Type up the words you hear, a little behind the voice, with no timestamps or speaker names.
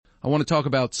I want to talk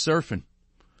about surfing.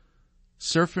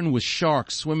 Surfing with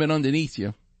sharks swimming underneath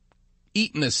you.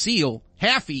 Eating a seal,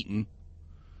 half-eaten.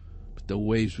 But the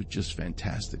waves were just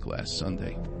fantastic last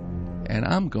Sunday. And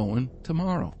I'm going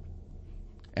tomorrow.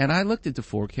 And I looked at the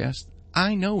forecast.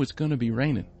 I know it's going to be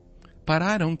raining. But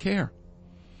I don't care.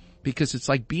 Because it's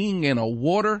like being in a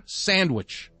water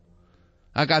sandwich.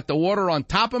 I got the water on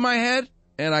top of my head,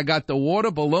 and I got the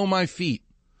water below my feet.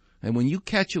 And when you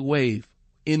catch a wave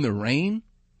in the rain,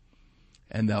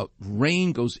 and the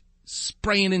rain goes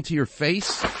spraying into your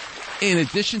face, in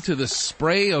addition to the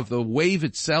spray of the wave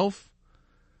itself,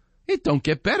 it don't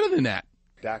get better than that.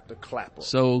 Dr. Clapper.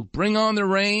 So bring on the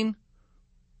rain.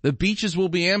 The beaches will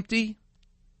be empty.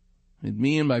 And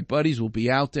me and my buddies will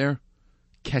be out there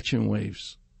catching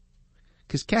waves.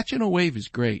 Because catching a wave is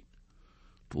great.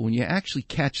 But when you actually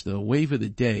catch the wave of the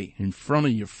day in front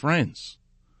of your friends,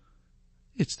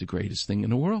 it's the greatest thing in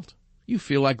the world. You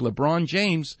feel like LeBron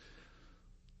James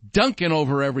dunking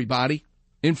over everybody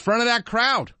in front of that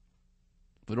crowd.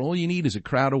 But all you need is a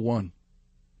crowd of one.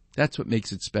 That's what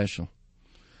makes it special.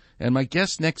 And my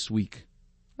guest next week,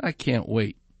 I can't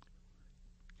wait.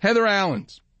 Heather Allen.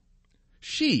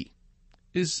 She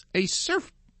is a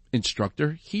surf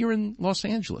instructor here in Los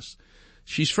Angeles.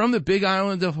 She's from the Big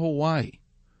Island of Hawaii.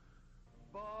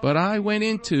 But I went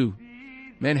into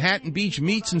Manhattan Beach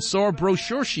Meets and saw a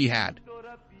brochure she had.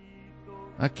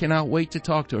 I cannot wait to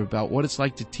talk to her about what it's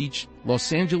like to teach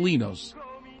Los Angelinos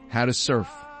how to surf.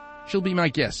 She'll be my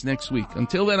guest next week.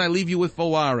 Until then, I leave you with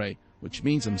Volare, which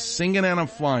means I'm singing and I'm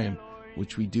flying,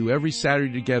 which we do every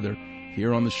Saturday together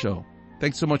here on the show.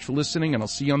 Thanks so much for listening, and I'll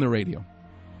see you on the radio.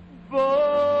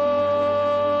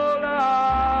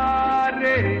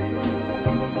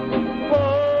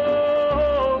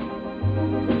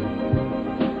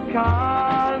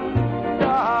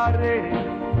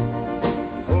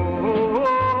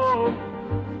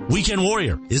 Weekend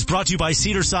Warrior is brought to you by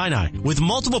Cedars-Sinai, with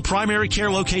multiple primary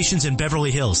care locations in Beverly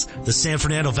Hills, the San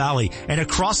Fernando Valley, and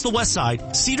across the West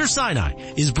Side.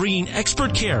 Cedars-Sinai is bringing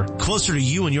expert care closer to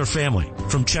you and your family.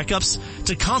 From checkups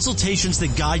to consultations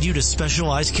that guide you to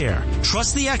specialized care.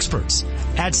 Trust the experts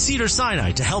at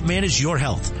Cedars-Sinai to help manage your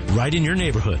health right in your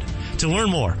neighborhood. To learn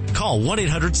more, call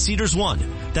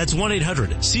 1-800-CEDARS-1. That's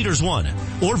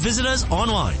 1-800-CEDARS-1. Or visit us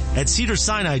online at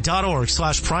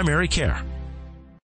cedarsinai.org/primary care.